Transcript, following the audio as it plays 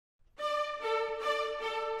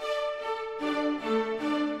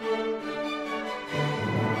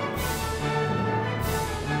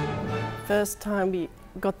First time we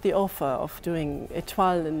got the offer of doing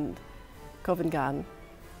Étoile in Covent Garden.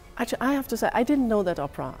 Actually, I have to say, I didn't know that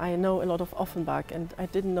opera. I know a lot of Offenbach and I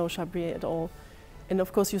didn't know Chabrier at all. And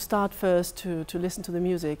of course you start first to listen to the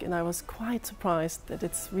music, and I was quite surprised that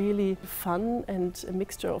it's really fun and a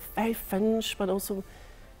mixture of very French but also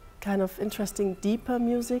kind of interesting deeper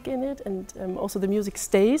music in it, and also the music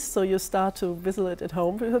stays, so you start to whistle it at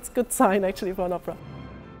home. That's a good sign actually for an opera.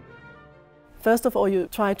 First of all, you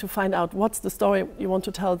try to find out what's the story you want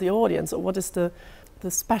to tell the audience, or what is the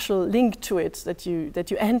special link to it that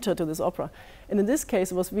you enter to this opera. And in this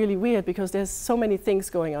case, it was really weird because there's so many things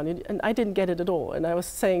going on, and I didn't get it at all. And I was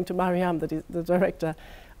saying to Mariam, the director,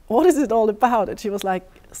 what is it all about? And she was like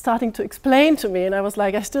starting to explain to me, and I was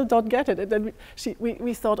like, I still don't get it. And then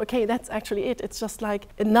we thought, okay, that's actually it. It's just like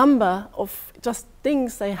a number of just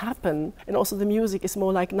things they happen, and also the music is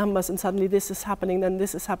more like numbers, and suddenly this is happening, then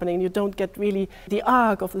this is happening, and you don't get really the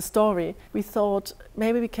arc of the story. We thought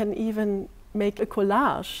maybe we can even make a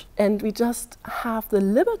collage, and we just have the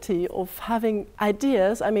liberty of having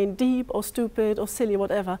ideas, I mean deep or stupid or silly,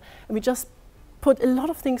 whatever, and we just put a lot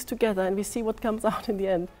of things together and we see what comes out in the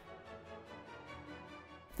end.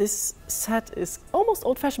 This set is almost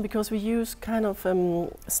old-fashioned because we use kind of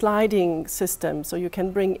sliding system, so you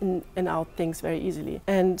can bring in and out things very easily.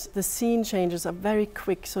 And the scene changes are very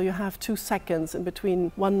quick, so you have 2 seconds in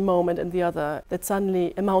between one moment and the other, that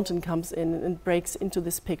suddenly a mountain comes in and breaks into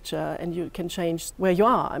this picture, and you can change where you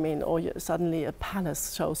are, I mean, or suddenly a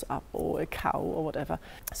palace shows up, or a cow, or whatever.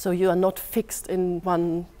 So you are not fixed in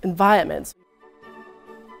one environment.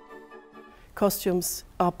 Costumes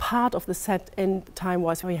are part of the set, and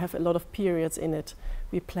time-wise we have a lot of periods in it.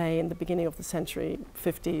 We play in the beginning of the century,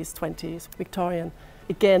 50s, 20s, Victorian.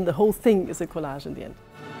 Again, the whole thing is a collage in the end.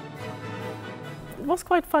 It was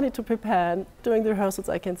quite funny to prepare, and during the rehearsals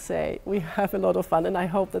I can say we have a lot of fun, and I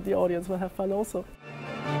hope that the audience will have fun also.